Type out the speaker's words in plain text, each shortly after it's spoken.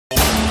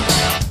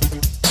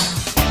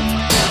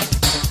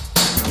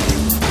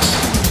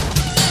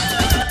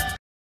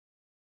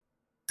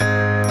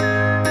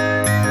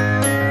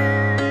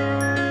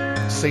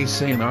say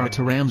sayonara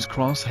to Ram's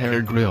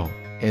crosshair grille,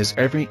 as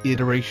every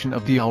iteration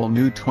of the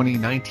all-new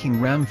 2019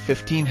 Ram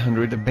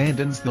 1500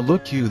 abandons the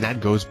look that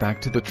goes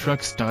back to the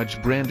truck's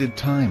Dodge-branded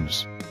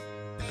times.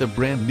 The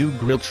brand new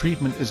grille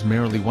treatment is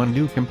merely one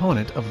new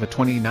component of the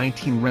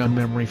 2019 Ram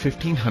Memory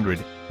 1500,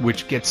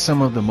 which gets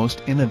some of the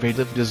most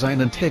innovative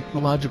design and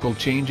technological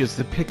changes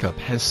the pickup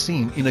has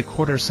seen in a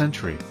quarter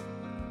century.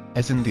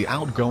 As in the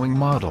outgoing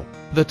model,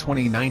 the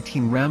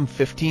 2019 Ram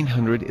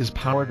 1500 is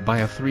powered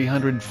by a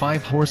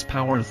 305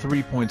 horsepower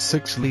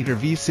 3.6-liter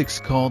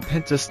V6 called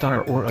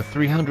Pentastar or a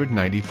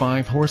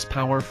 395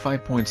 horsepower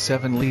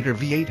 5.7-liter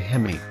V8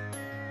 Hemi.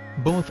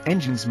 Both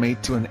engines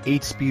mate to an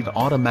 8-speed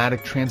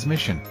automatic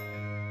transmission.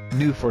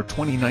 New for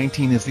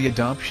 2019 is the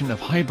adoption of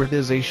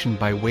hybridization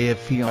by way of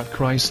Fiat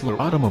Chrysler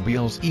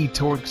Automobile's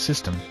e-torque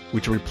system,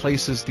 which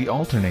replaces the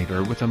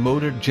alternator with a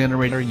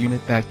motor-generator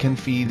unit that can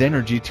feed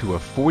energy to a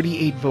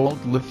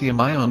 48-volt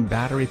lithium-ion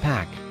battery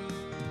pack.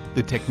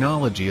 The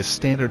technology is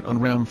standard on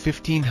Ram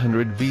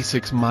 1500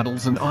 V6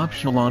 models and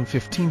optional on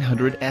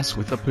 1500S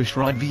with a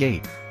pushrod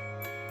V8.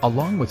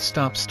 Along with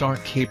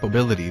stop-start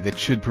capability that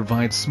should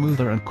provide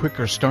smoother and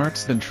quicker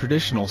starts than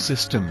traditional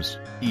systems,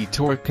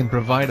 e-torque can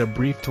provide a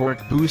brief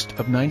torque boost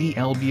of 90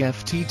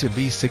 lb-ft to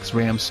V6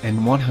 Rams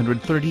and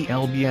 130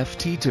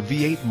 lb-ft to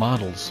V8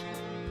 models.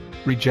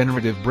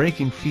 Regenerative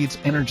braking feeds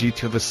energy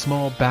to the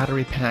small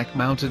battery pack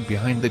mounted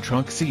behind the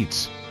trunk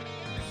seats.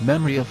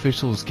 Memory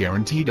officials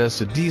guaranteed us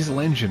a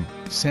diesel engine,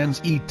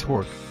 sans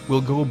e-torque,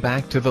 will go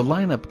back to the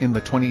lineup in the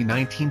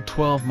 2019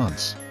 12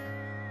 months.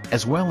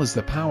 As well as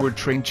the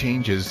powertrain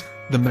changes,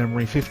 the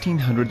Memory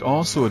 1500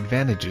 also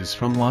advantages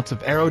from lots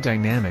of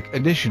aerodynamic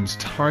additions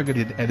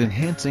targeted at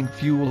enhancing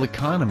fuel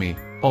economy,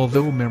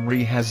 although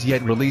Memory has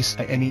yet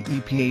released any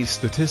EPA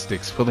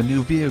statistics for the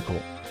new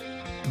vehicle.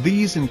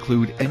 These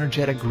include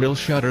energetic grille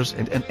shutters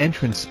and an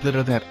entrance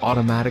splitter that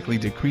automatically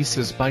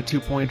decreases by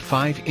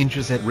 2.5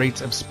 inches at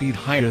rates of speed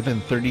higher than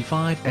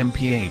 35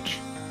 mph.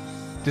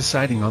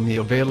 Deciding on the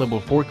available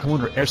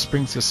 4-corner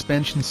air-spring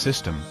suspension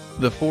system,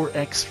 the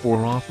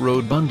 4x4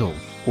 off-road bundle,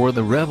 or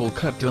the Revel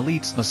Cut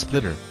deletes the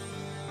splitter.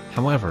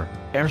 However,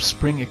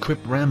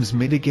 air-spring-equipped Rams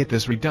mitigate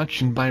this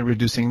reduction by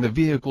reducing the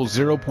vehicle's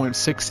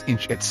 0.6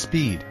 inch at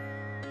speed.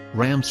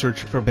 Ram's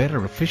search for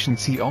better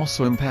efficiency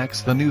also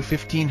impacts the new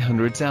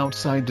 1500's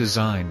outside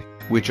design,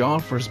 which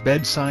offers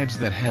bedsides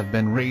that have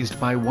been raised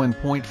by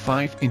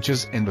 1.5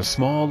 inches and a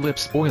small lip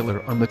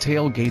spoiler on the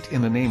tailgate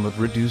in the name of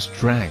reduced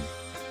drag.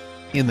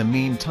 In the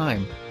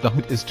meantime, the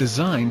hood is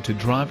designed to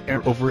drive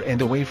air over and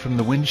away from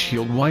the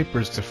windshield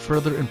wipers to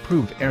further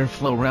improve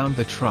airflow around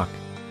the truck.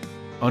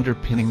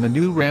 Underpinning the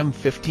new Ram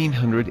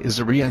 1500 is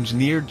a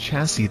re-engineered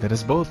chassis that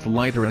is both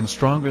lighter and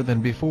stronger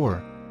than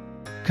before.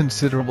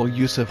 Considerable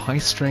use of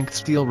high-strength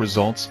steel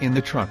results in the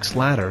truck's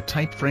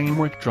ladder-type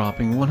framework,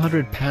 dropping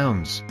 100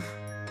 pounds.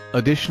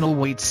 Additional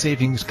weight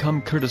savings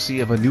come courtesy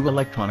of a new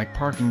electronic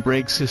parking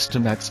brake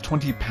system that's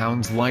 20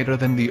 pounds lighter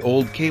than the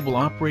old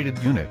cable-operated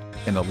unit,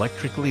 an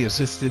electrically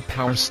assisted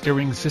power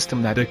steering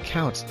system that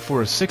accounts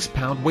for a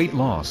 6-pound weight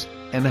loss,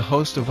 and a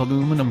host of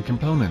aluminum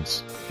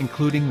components,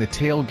 including the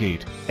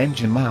tailgate,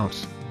 engine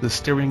mounts, the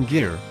steering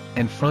gear,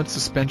 and front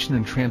suspension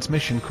and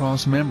transmission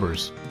cross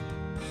members.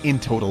 In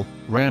total,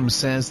 Ram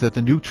says that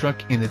the new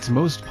truck in its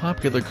most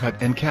popular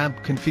cut and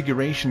cab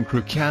configuration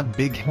Crew Cab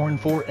Bighorn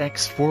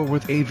 4x4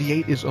 with a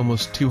V8 is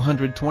almost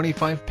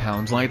 225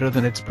 pounds lighter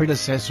than its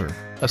predecessor,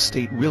 a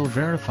state we'll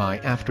verify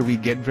after we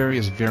get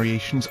various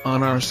variations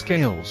on our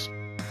scales.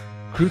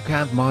 Crew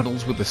Cab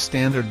models with a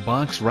standard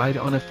box ride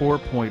on a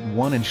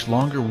 4.1-inch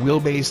longer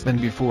wheelbase than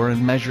before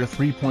and measure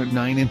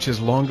 3.9 inches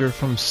longer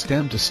from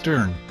stem to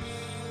stern.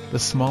 The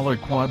smaller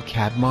quad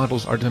cab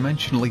models are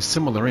dimensionally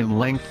similar in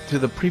length to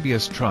the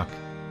previous truck.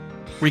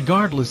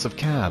 Regardless of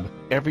cab,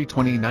 every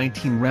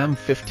 2019 Ram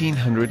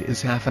 1500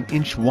 is half an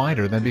inch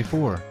wider than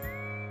before.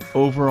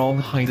 Overall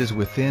height is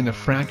within a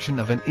fraction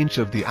of an inch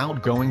of the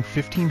outgoing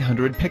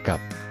 1500 pickup.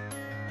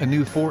 A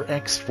new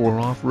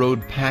 4x4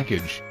 off-road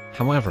package,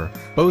 however,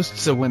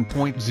 boasts a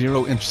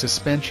 1.0-inch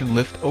suspension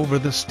lift over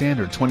the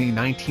standard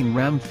 2019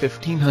 Ram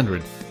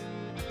 1500.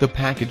 The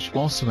package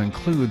also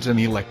includes an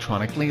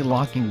electronically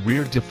locking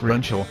rear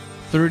differential,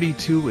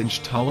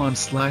 32-inch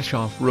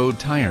Talon/off-road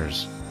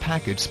tires,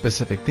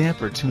 package-specific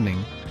damper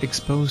tuning,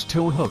 exposed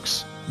tow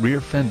hooks,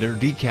 rear fender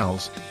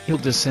decals, hill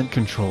descent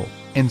control,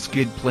 and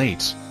skid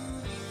plates.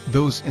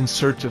 Those in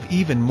search of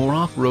even more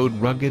off-road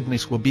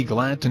ruggedness will be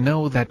glad to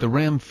know that the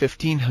Ram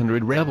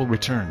 1500 Revel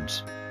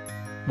returns.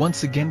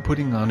 Once again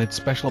putting on its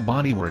special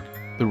bodywork,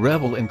 the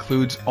Revel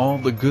includes all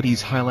the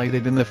goodies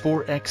highlighted in the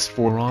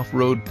 4x4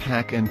 off-road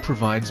pack and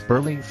provides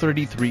burly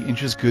 33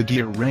 inches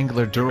Goodyear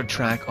Wrangler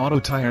Duratrac auto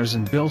tires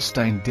and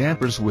Bilstein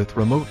dampers with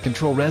remote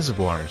control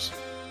reservoirs.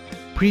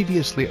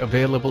 Previously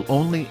available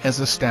only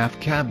as a staff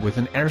cab with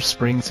an air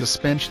spring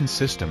suspension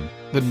system,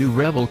 the new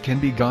Revel can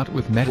be got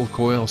with metal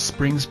coil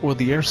springs or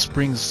the air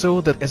springs so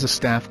that as a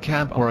staff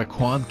cab or a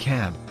quad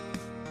cab.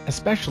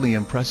 Especially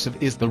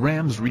impressive is the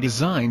Ram's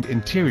redesigned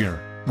interior,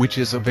 which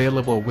is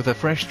available with a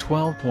fresh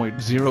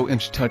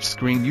 12.0-inch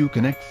touchscreen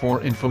Uconnect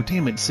 4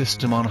 infotainment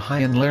system on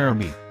high-end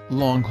Laramie,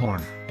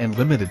 Longhorn, and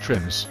limited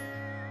trims.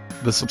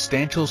 The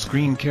substantial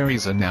screen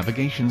carries a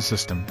navigation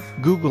system,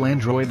 Google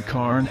Android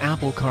Car and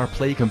Apple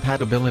CarPlay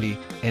compatibility,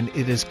 and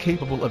it is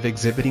capable of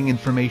exhibiting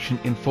information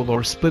in full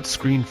or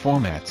split-screen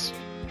formats.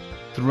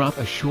 Throughout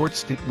a short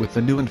stint with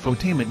the new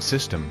infotainment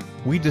system,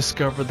 we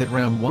discovered that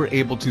Ram were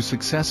able to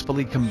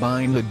successfully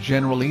combine the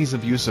general ease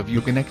of use of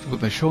Uconnect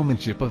with the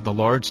showmanship of the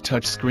large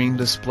touchscreen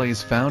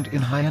displays found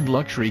in high-end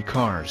luxury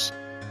cars.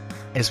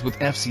 As with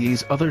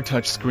FCA's other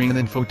touchscreen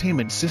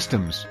infotainment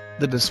systems,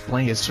 the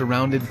display is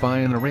surrounded by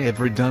an array of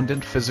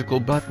redundant physical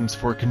buttons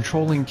for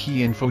controlling key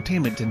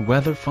infotainment and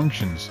weather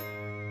functions.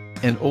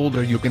 An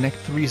older Uconnect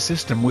 3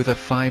 system with a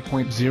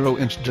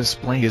 5.0-inch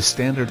display is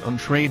standard on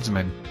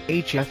Tradesman,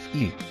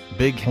 HFE,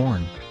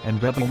 Bighorn,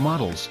 and Rebel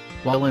models,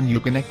 while an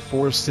Uconnect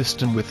 4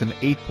 system with an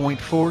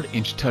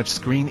 8.4-inch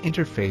touchscreen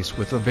interface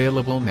with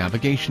available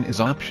navigation is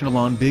optional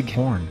on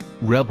Bighorn,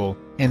 Rebel,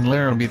 and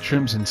Laramie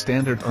trims and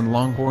standard on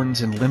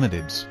Longhorns and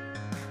Limiteds.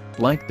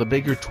 Like the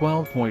bigger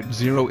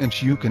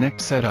 12.0-inch Uconnect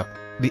setup,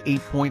 the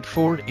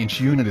 8.4-inch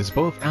unit is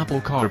both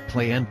Apple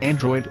CarPlay and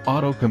Android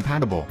Auto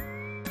compatible.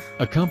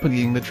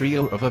 Accompanying the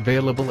trio of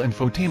available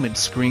infotainment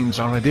screens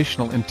are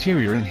additional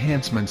interior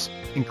enhancements,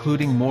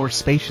 including more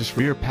spacious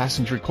rear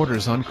passenger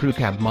quarters on crew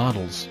cab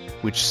models,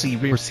 which see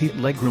rear seat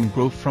legroom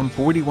grow from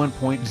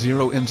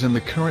 41.0 inches in the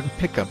current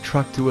pickup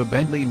truck to a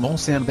Bentley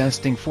Mulsanne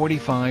besting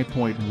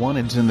 45.1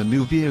 inches in the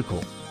new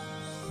vehicle.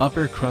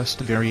 Upper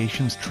crust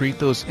variations treat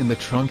those in the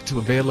trunk to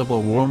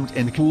available warmed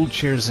and cooled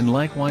chairs and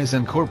likewise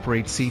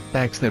incorporate seat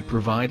backs that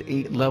provide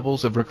 8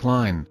 levels of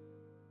recline.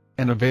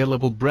 An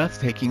available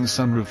breathtaking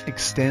sunroof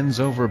extends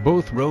over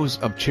both rows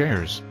of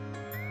chairs.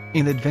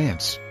 In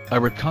advance, a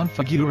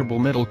reconfigurable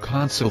middle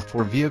console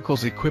for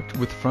vehicles equipped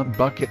with front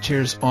bucket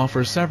chairs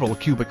offers several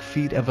cubic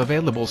feet of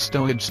available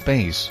stowage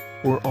space,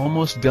 or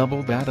almost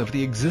double that of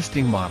the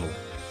existing model.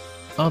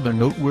 Other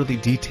noteworthy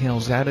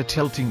details add a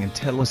tilting and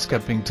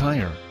telescoping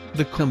tire,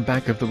 the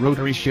comeback of the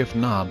rotary shift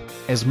knob,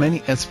 as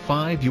many as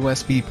 5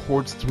 USB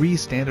ports, 3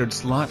 standard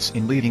slots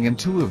in leading and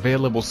 2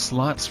 available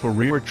slots for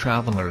rear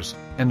travelers,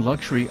 and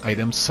luxury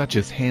items such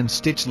as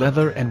hand-stitched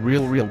leather and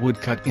real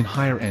woodcut in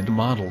higher-end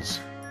models.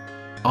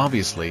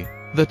 Obviously,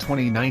 the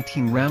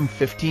 2019 Ram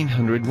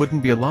 1500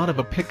 wouldn't be a lot of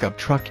a pickup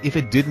truck if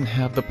it didn't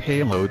have the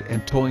payload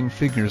and towing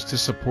figures to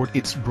support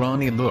its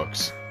brawny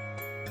looks.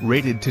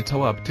 Rated to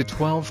tow up to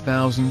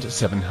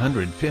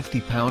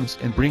 12,750 pounds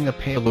and bring a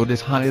payload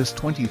as high as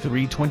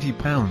 2,320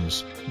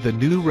 pounds, the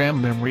new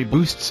Ram memory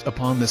boosts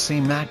upon the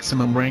same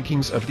maximum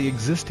rankings of the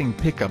existing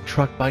pickup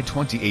truck by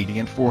 280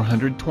 and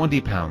 420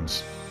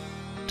 pounds.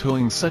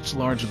 Towing such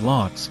large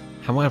lots,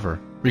 however,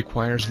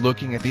 requires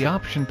looking at the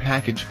option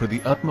package for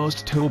the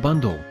utmost tow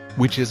bundle,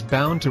 which is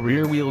bound to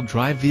rear-wheel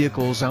drive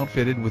vehicles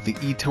outfitted with the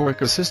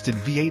e-torque-assisted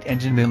V8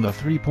 engine and the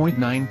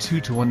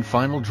 3.92-to-1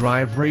 final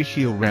drive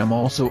ratio. Ram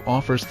also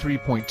offers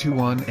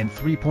 3.21 and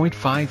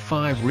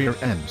 3.55 rear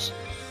ends.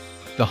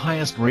 The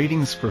highest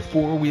ratings for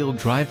four-wheel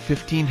drive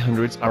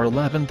 1500s are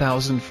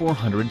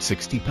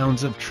 11,460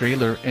 pounds of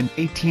trailer and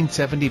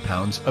 1,870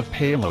 pounds of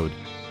payload.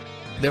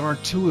 There are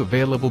 2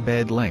 available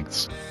bed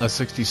lengths, a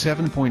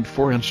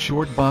 67.4-inch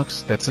short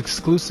box that's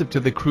exclusive to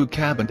the crew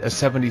cab and a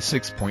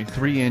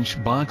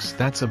 76.3-inch box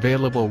that's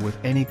available with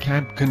any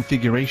cab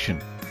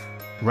configuration.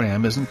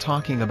 Ram isn't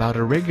talking about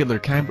a regular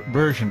cab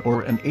version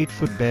or an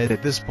 8-foot bed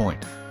at this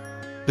point.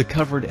 The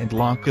covered and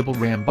lockable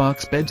Ram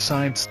box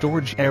bedside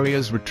storage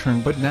areas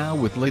return, but now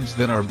with lids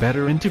that are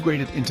better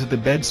integrated into the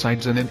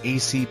bedsides and an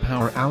AC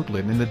power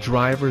outlet in the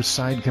driver's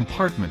side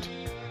compartment.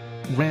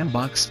 Ram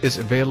box is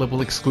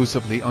available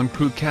exclusively on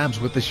crew cabs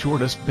with the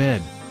shortest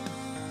bed.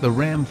 The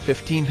Ram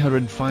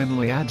 1500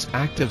 finally adds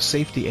active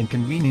safety and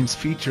convenience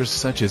features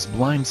such as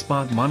blind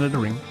spot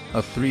monitoring,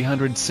 a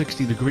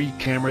 360-degree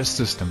camera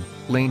system,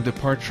 lane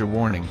departure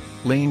warning,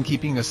 lane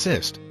keeping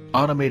assist,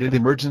 automated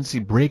emergency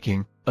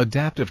braking,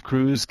 adaptive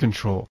cruise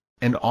control,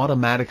 and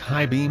automatic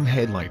high-beam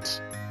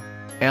headlights.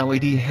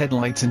 LED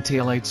headlights and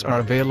taillights are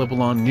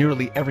available on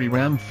nearly every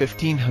Ram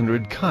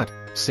 1500 cut,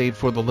 save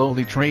for the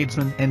lowly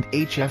Tradesman and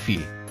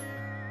HFE.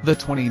 The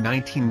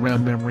 2019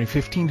 Ram Memory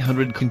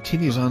 1500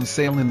 continues on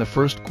sale in the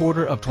first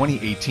quarter of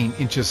 2018.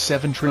 Inches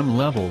 7 trim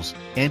levels,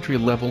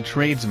 entry-level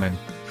Tradesman,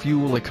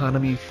 fuel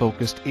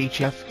economy-focused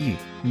HFE,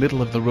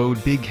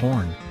 middle-of-the-road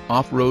Bighorn,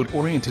 off-road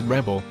oriented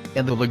Rebel,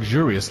 and the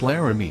luxurious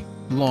Laramie,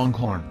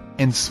 Longhorn,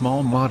 and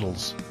small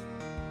models.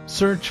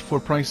 Search for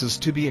prices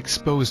to be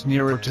exposed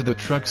nearer to the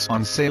truck's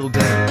on sale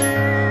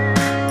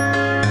day.